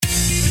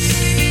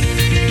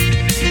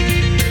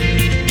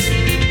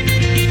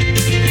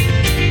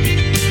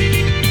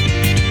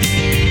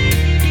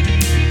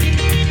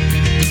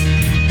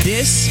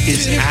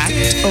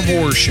of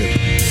Worship,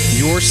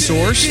 your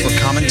source for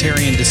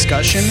commentary and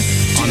discussion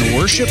on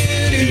worship,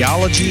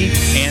 theology,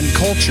 and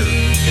culture.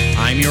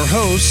 I'm your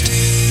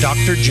host,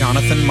 Dr.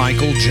 Jonathan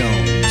Michael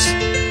Jones.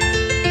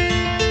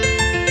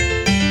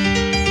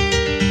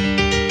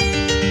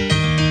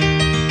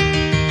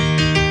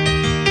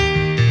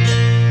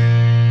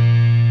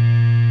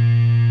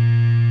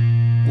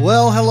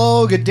 Well,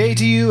 hello, good day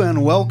to you,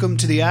 and welcome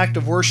to the Act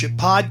of Worship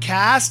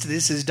podcast.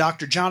 This is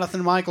Dr.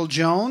 Jonathan Michael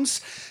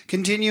Jones,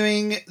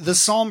 continuing the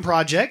Psalm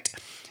Project,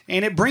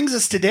 and it brings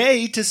us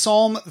today to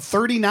Psalm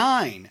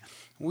 39.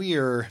 We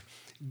are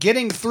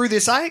getting through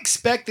this. I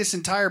expect this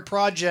entire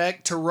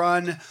project to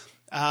run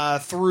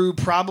through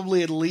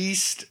probably at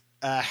least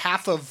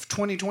half of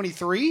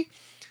 2023,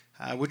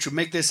 which would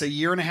make this a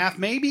year and a half,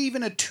 maybe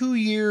even a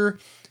 2-year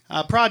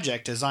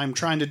project, as I'm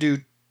trying to do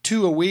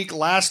 2 a week.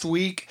 Last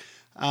week,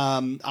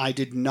 I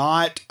did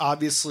not,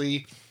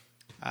 obviously,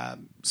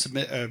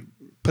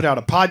 put out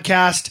a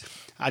podcast.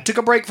 I took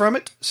a break from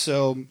it,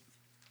 so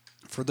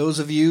for those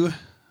of you,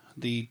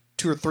 the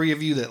 2 or 3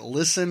 of you that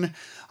listen,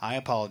 I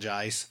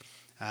apologize.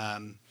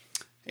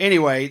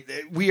 Anyway,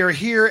 we are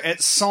here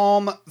at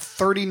Psalm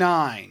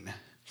 39,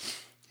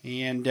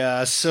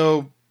 and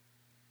so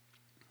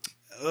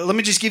let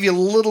me just give you a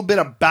little bit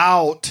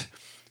about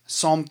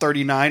Psalm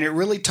 39. It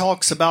really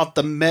talks about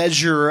the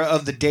measure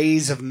of the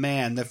days of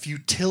man, the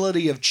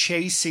futility of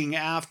chasing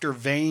after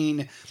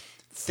vain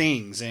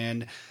things.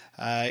 And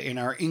in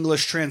our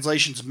English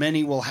translations,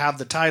 many will have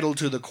the title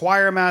 "To the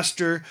Choir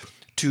Master,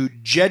 to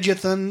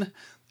Jeduthun,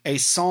 a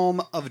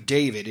Psalm of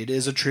David." It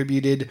is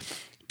attributed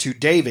to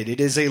David.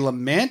 It is a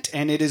lament,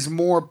 and it is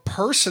more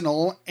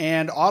personal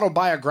and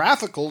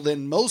autobiographical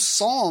than most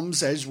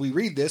psalms as we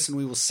read this, and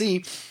we will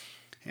see.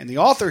 And the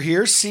author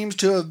here seems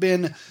to have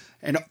been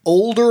an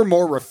older,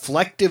 more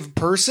reflective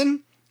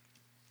person,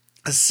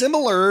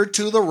 similar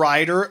to the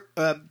writer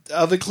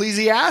of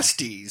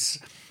Ecclesiastes.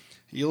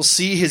 You'll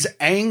see his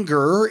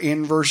anger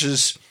in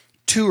verses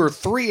 2 or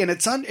 3, and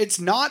it's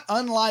not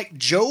unlike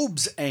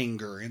Job's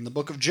anger in the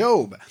book of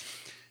Job.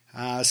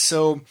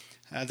 So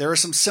there are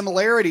some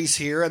similarities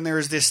here, and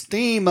there's this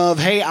theme of,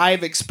 hey,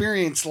 I've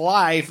experienced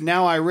life,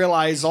 now I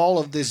realize all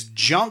of this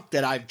junk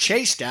that I've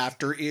chased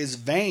after is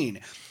vain.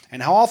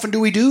 And how often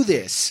do we do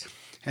this?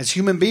 As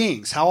human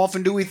beings, how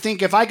often do we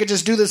think, if I could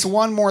just do this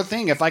one more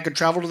thing, if I could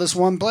travel to this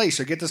one place,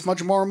 or get this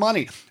much more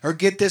money, or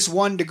get this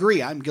one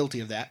degree? I'm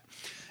guilty of that.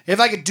 If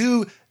I could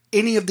do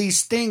any of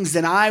these things,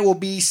 then I will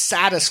be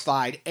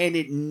satisfied. And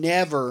it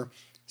never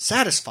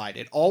satisfied.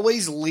 It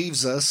always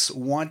leaves us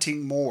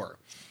wanting more.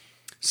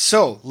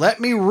 So let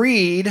me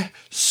read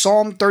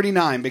Psalm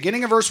 39,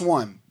 beginning of verse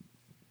 1.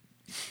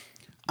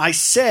 I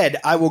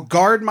said, I will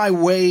guard my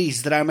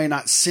ways that I may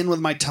not sin with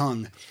my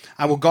tongue.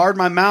 I will guard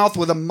my mouth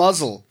with a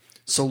muzzle,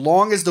 so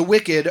long as the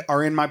wicked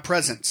are in my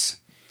presence.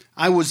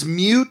 I was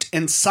mute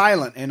and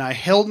silent, and I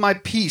held my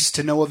peace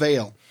to no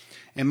avail.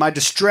 And my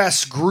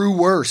distress grew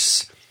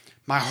worse.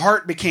 My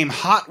heart became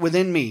hot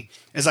within me.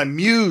 As I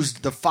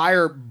mused, the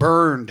fire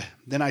burned.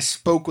 Then I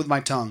spoke with my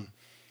tongue.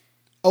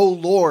 O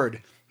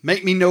Lord,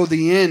 make me know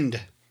the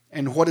end,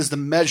 and what is the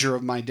measure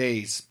of my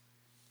days.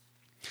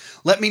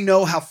 Let me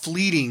know how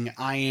fleeting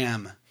I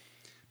am.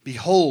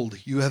 Behold,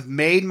 you have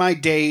made my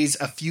days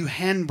a few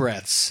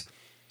handbreadths,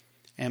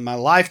 and my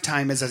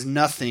lifetime is as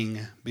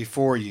nothing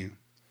before you.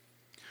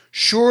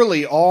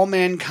 Surely all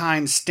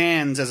mankind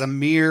stands as a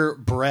mere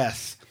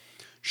breath.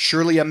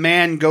 Surely a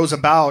man goes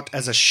about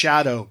as a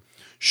shadow.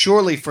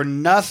 Surely for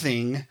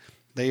nothing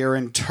they are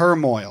in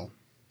turmoil.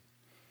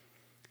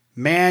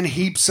 Man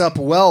heaps up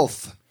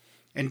wealth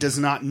and does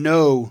not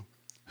know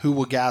who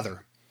will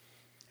gather.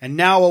 And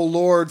now, O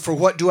Lord, for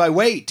what do I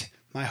wait?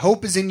 My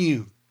hope is in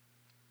you.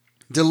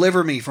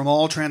 Deliver me from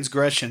all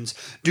transgressions.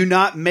 Do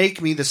not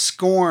make me the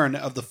scorn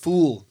of the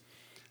fool.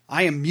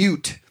 I am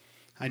mute.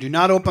 I do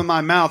not open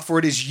my mouth, for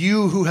it is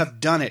you who have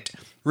done it.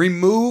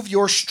 Remove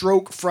your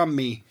stroke from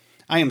me.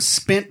 I am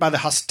spent by the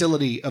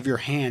hostility of your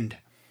hand.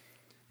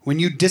 When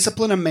you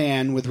discipline a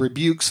man with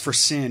rebukes for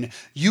sin,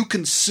 you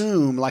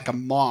consume like a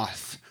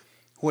moth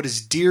what is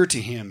dear to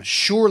him.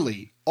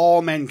 Surely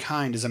all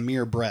mankind is a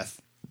mere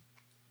breath.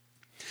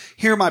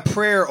 Hear my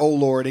prayer, O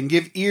Lord, and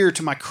give ear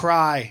to my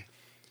cry.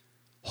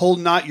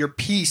 Hold not your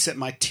peace at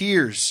my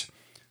tears,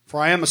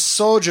 for I am a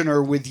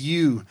sojourner with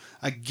you,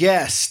 a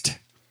guest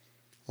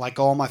like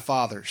all my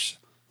fathers.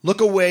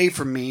 Look away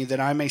from me that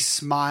I may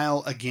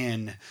smile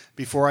again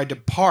before I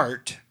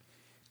depart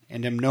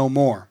and am no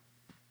more.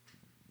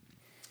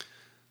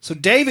 So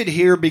David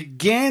here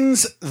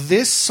begins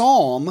this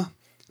psalm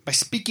by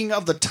speaking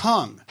of the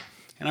tongue.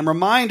 And I'm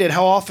reminded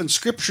how often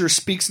Scripture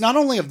speaks not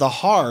only of the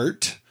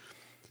heart,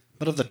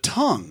 but of the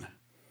tongue.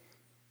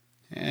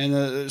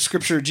 And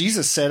Scripture,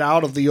 Jesus said,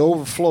 out of the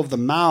overflow of the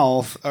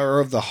mouth,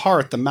 or of the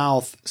heart, the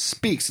mouth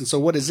speaks. And so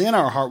what is in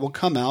our heart will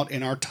come out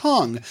in our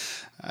tongue.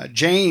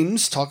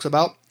 James talks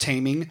about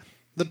taming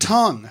the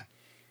tongue.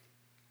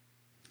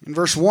 In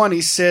verse 1,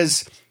 he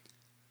says,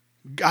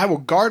 I will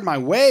guard my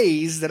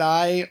ways that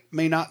I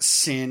may not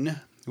sin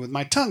with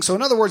my tongue. So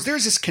in other words,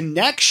 there's this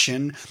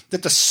connection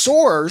that the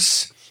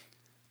source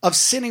of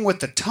sinning with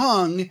the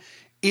tongue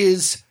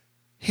is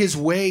his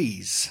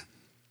ways,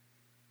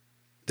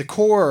 the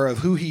core of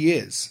who he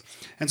is.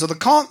 And so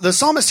the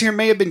psalmist here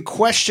may have been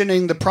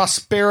questioning the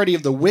prosperity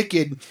of the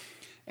wicked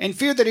and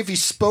feared that if he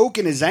spoke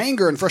in his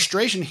anger and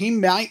frustration, he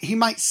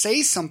might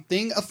say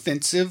something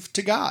offensive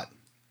to God.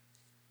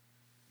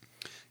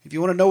 If you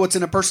want to know what's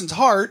in a person's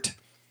heart,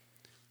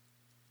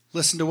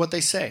 listen to what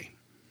they say.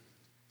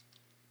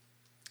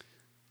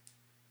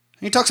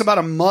 He talks about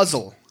a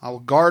muzzle. I will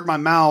guard my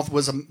mouth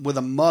with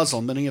a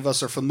muzzle. Many of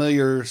us are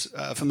familiar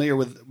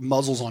with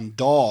muzzles on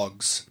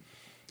dogs,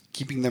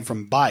 keeping them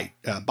from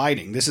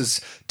biting. This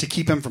is to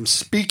keep him from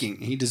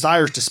speaking. He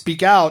desires to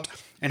speak out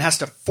and has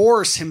to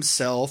force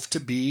himself to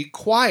be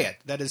quiet.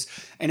 That is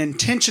an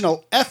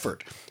intentional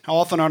effort. How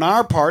often on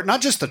our part,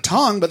 not just the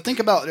tongue, but think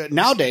about it,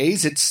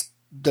 nowadays, it's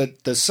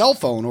the cell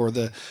phone or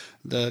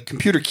the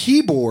computer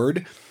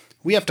keyboard.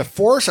 We have to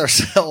force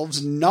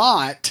ourselves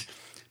not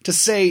to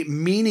say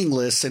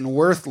meaningless and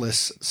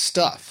worthless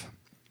stuff,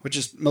 which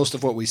is most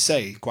of what we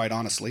say, quite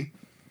honestly.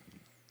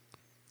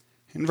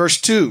 In verse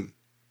 2,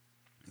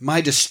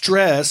 my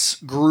distress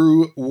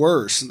grew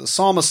worse. And the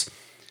psalmist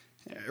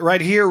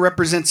right here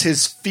represents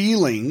his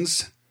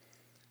feelings,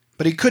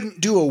 but he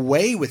couldn't do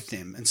away with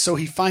them, and so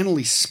he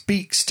finally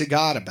speaks to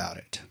God about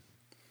it.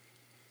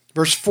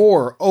 Verse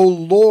 4, O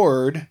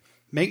Lord,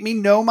 make me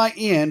know my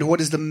end.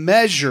 What is the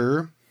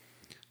measure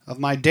of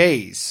my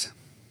days?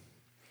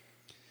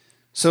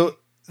 So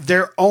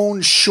their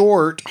own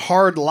short,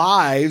 hard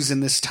lives in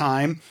this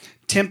time,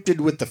 tempted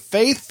with the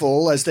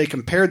faithful as they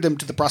compared them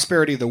to the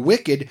prosperity of the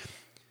wicked,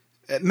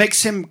 it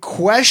makes him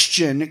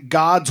question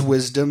God's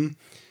wisdom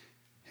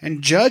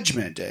and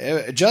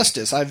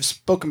justice. I've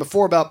spoken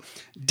before about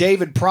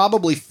David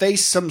probably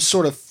faced some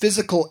sort of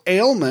physical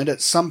ailment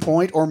at some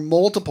point or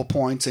multiple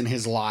points in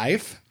his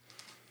life.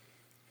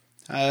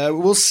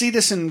 We'll see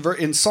this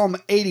in Psalm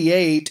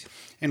 88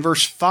 in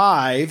verse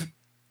 5.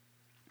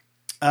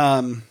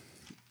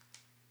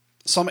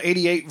 Psalm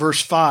 88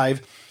 verse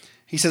 5,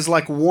 he says,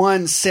 like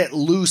one set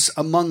loose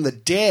among the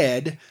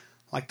dead,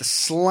 like the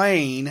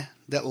slain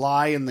that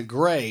lie in the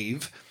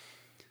grave.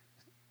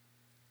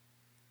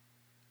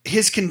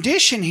 His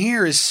condition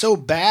here is so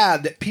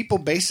bad that people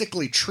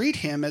basically treat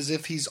him as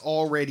if he's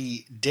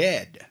already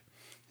dead,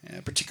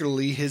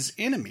 particularly his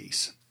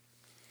enemies.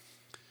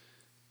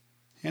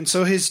 And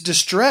so his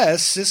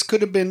distress, this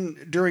could have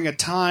been during a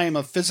time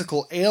of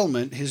physical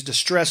ailment, his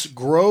distress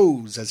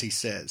grows, as he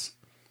says.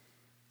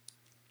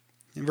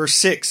 In verse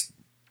 6,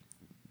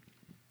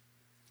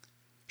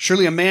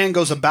 surely a man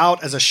goes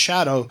about as a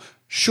shadow,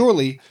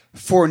 surely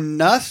for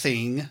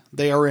nothing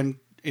they are in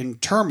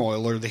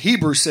turmoil. Or the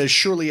Hebrew says,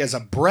 surely as a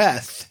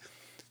breath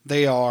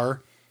they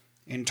are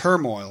in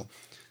turmoil.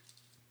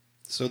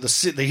 So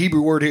the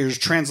Hebrew word here is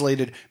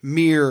translated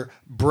mere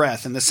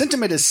breath. And the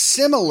sentiment is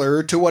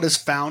similar to what is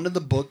found in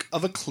the book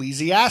of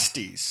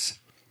Ecclesiastes.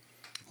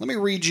 Let me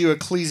read you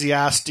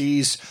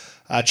Ecclesiastes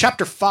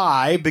chapter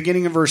 5,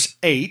 beginning in verse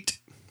 8.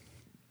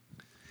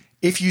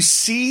 If you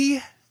see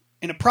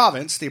in a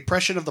province the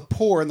oppression of the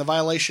poor and the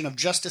violation of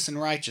justice and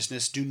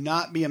righteousness, do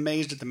not be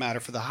amazed at the matter,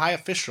 for the high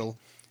official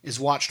is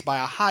watched by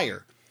a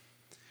higher,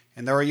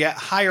 and there are yet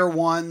higher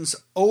ones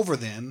over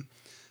them.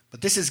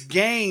 But this is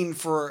gain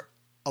for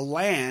a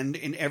land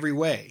in every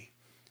way,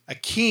 a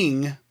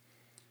king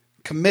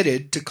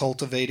committed to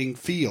cultivating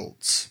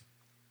fields.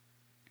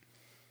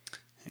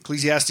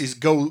 Ecclesiastes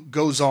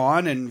goes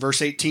on, in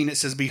verse 18 it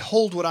says,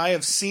 behold, what I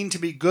have seen to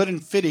be good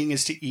and fitting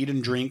is to eat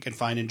and drink and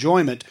find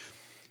enjoyment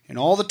in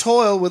all the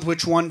toil with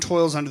which one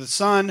toils under the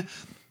sun,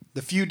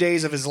 the few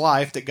days of his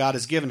life that God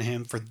has given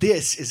him, for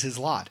this is his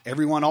lot.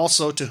 Everyone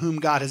also to whom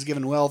God has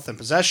given wealth and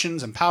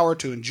possessions and power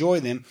to enjoy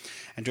them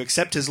and to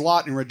accept his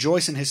lot and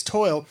rejoice in his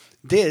toil,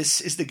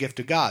 this is the gift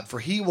of God. For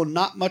he will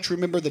not much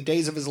remember the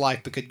days of his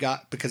life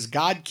because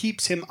God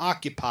keeps him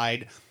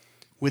occupied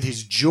with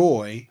his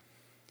joy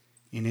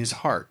in his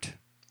heart.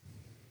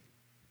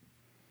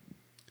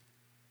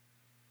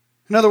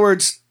 In other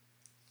words,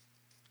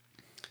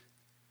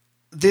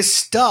 this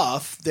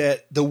stuff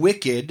that the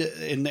wicked,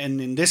 and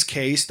in this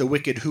case, the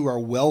wicked who are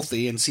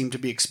wealthy and seem to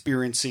be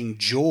experiencing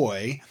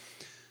joy,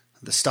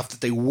 the stuff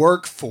that they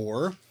work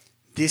for,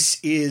 this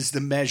is the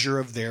measure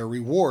of their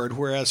reward.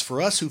 Whereas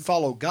for us who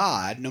follow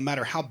God, no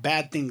matter how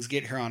bad things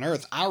get here on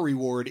earth, our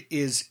reward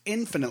is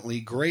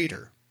infinitely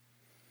greater.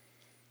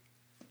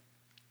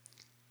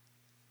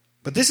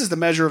 But this is the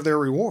measure of their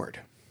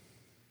reward.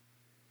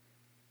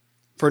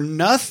 For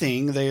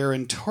nothing they are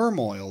in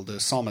turmoil,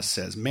 the psalmist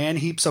says. Man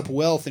heaps up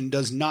wealth and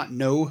does not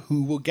know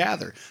who will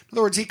gather. In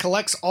other words, he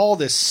collects all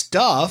this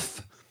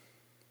stuff,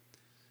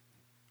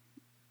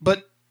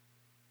 but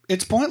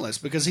it's pointless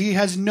because he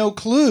has no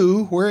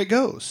clue where it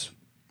goes.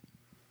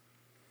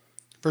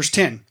 Verse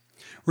 10,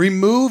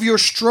 remove your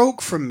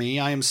stroke from me.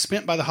 I am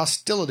spent by the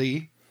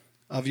hostility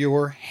of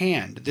your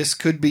hand. This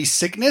could be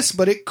sickness,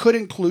 but it could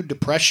include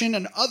depression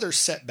and other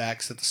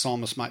setbacks that the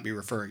psalmist might be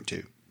referring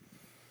to.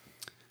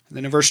 And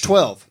then in verse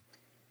 12,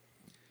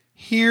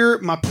 hear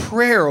my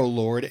prayer, O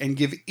Lord, and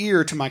give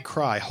ear to my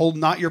cry. Hold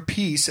not your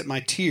peace at my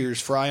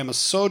tears, for I am a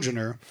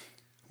sojourner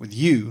with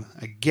you,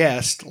 a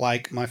guest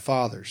like my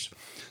fathers."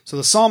 So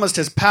the psalmist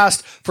has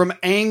passed from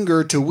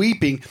anger to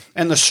weeping,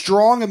 and the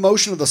strong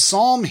emotion of the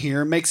psalm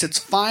here makes its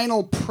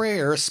final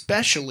prayer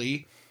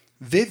especially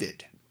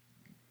vivid.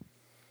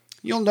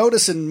 You'll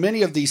notice in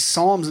many of these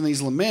psalms and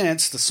these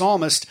laments, the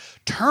psalmist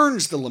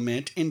turns the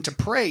lament into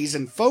praise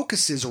and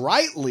focuses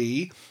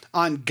rightly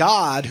on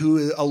God,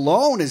 who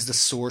alone is the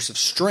source of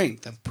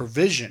strength, of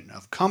provision,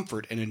 of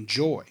comfort, and in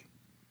joy.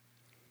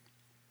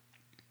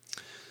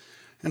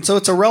 And so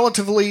it's a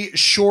relatively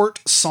short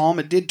psalm.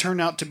 It did turn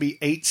out to be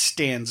 8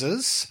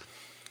 stanzas.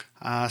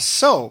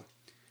 So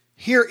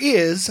here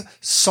is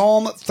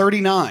Psalm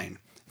 39.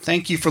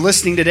 Thank you for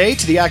listening today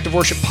to the Active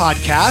Worship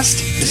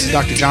Podcast. This is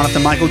Dr.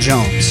 Jonathan Michael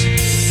Jones.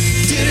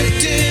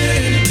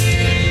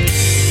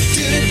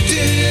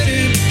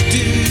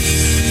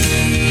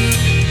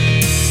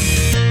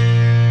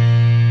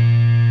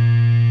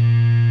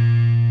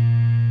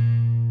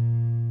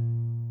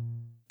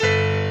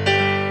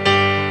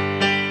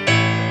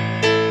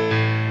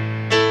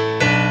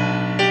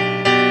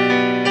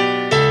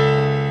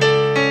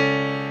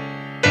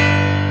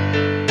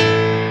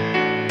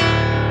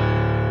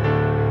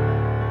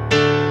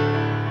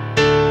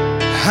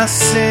 I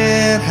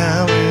said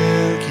I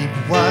will keep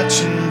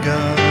watching,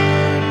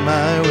 guard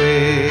my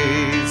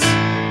ways,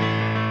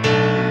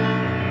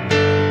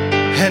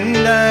 and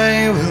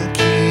I will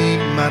keep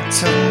my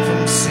tongue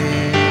from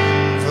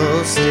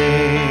sinful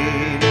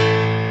stain.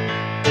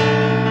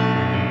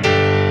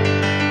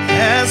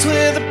 As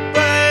with a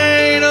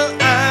bridle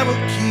I will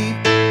keep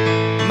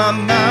my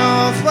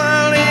mouth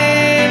while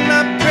in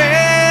my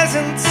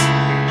presence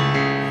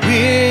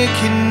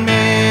wicked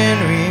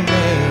men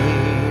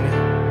remain.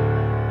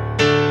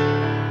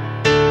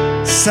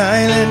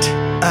 Silent,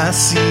 I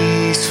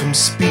ceased from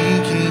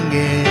speaking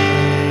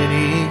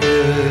any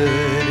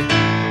good.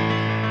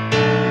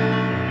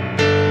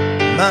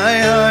 My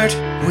heart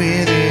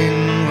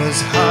within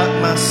was hot,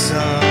 my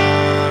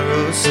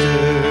sorrow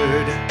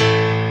stirred.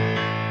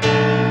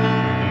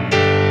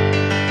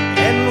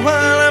 And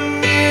while I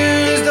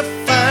mused, the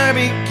fire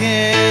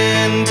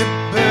began to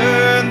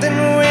burn.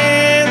 Then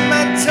with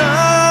my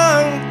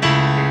tongue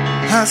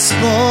I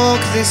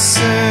spoke this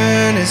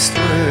earnest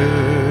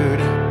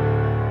word: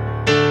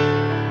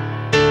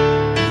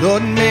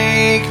 Lord,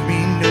 make me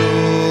know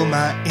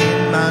in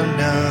my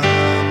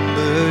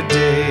numbered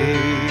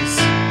days,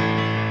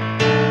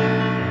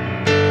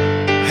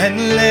 and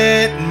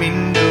let me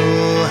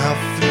know how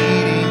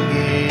fleeting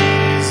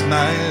is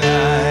my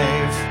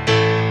life.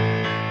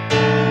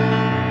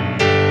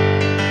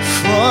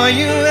 For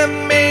you have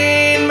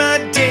made my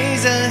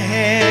days a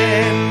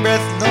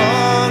handbreadth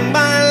long,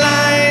 my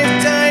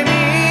lifetime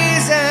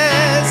is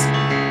as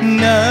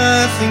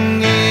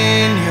nothing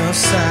in your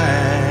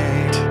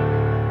sight.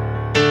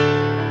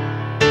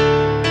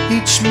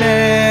 Each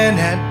man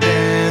at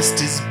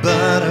best is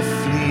but a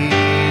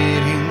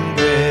fleeting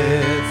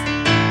breath.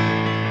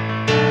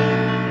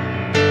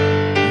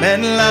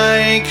 Man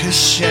like a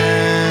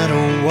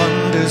shadow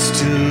wanders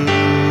to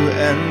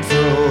and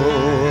fro.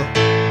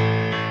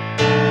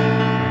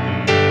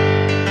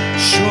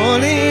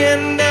 Surely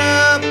an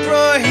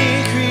uproar he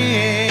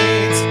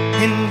creates,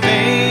 in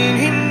vain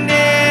he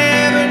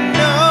never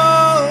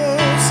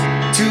knows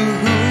to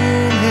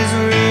whom his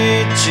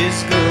riches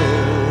go.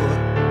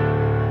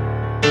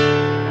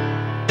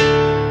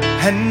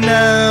 And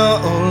now,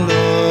 oh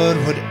Lord,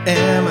 what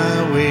am I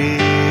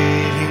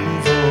waiting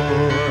for?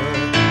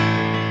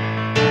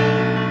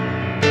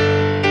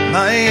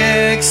 My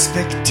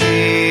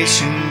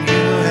expectation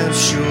you have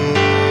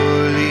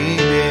surely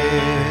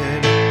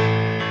been.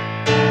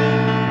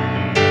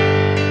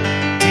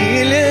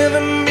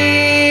 Deliver me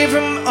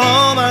from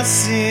all my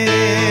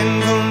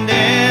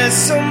sinfulness,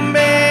 so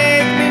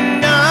make me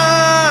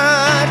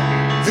not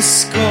the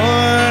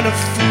scorn of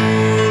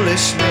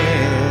foolish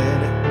men.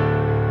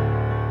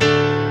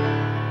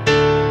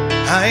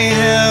 I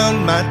held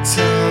my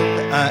tongue,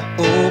 I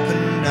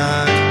opened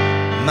not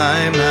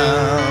my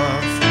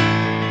mouth.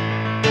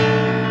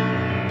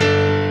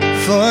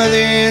 For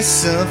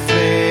this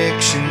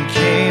affliction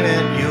came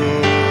at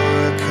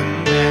your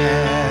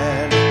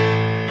command.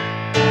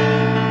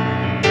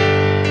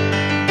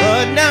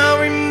 But now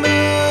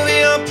remove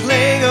your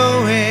plague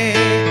away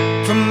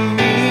from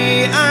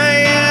me. I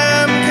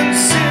am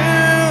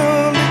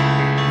consumed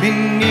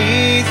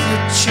beneath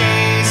your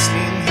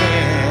chastening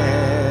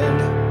hand.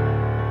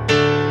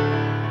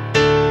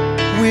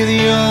 With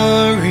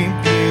your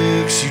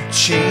rebukes you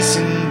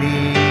chasten me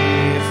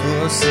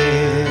for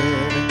sin.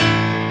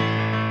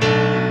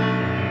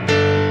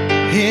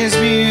 His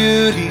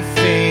beauty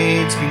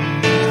fades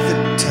beneath the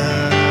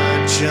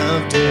touch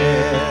of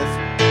death.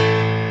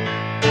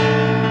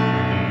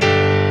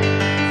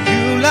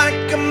 You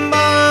like a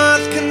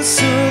moth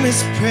consume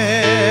his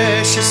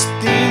precious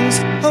things.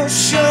 Oh,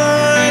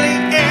 surely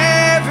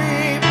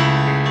every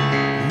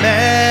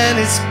man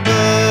is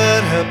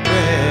but a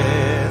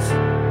breath.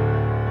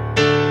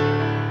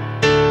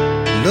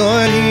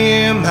 Lord,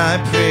 hear my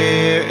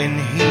prayer and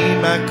heed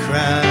my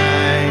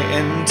cry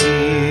and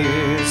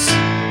tears.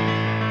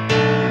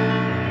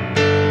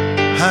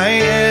 I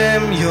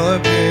am your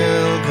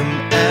pilgrim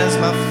as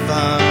my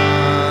father.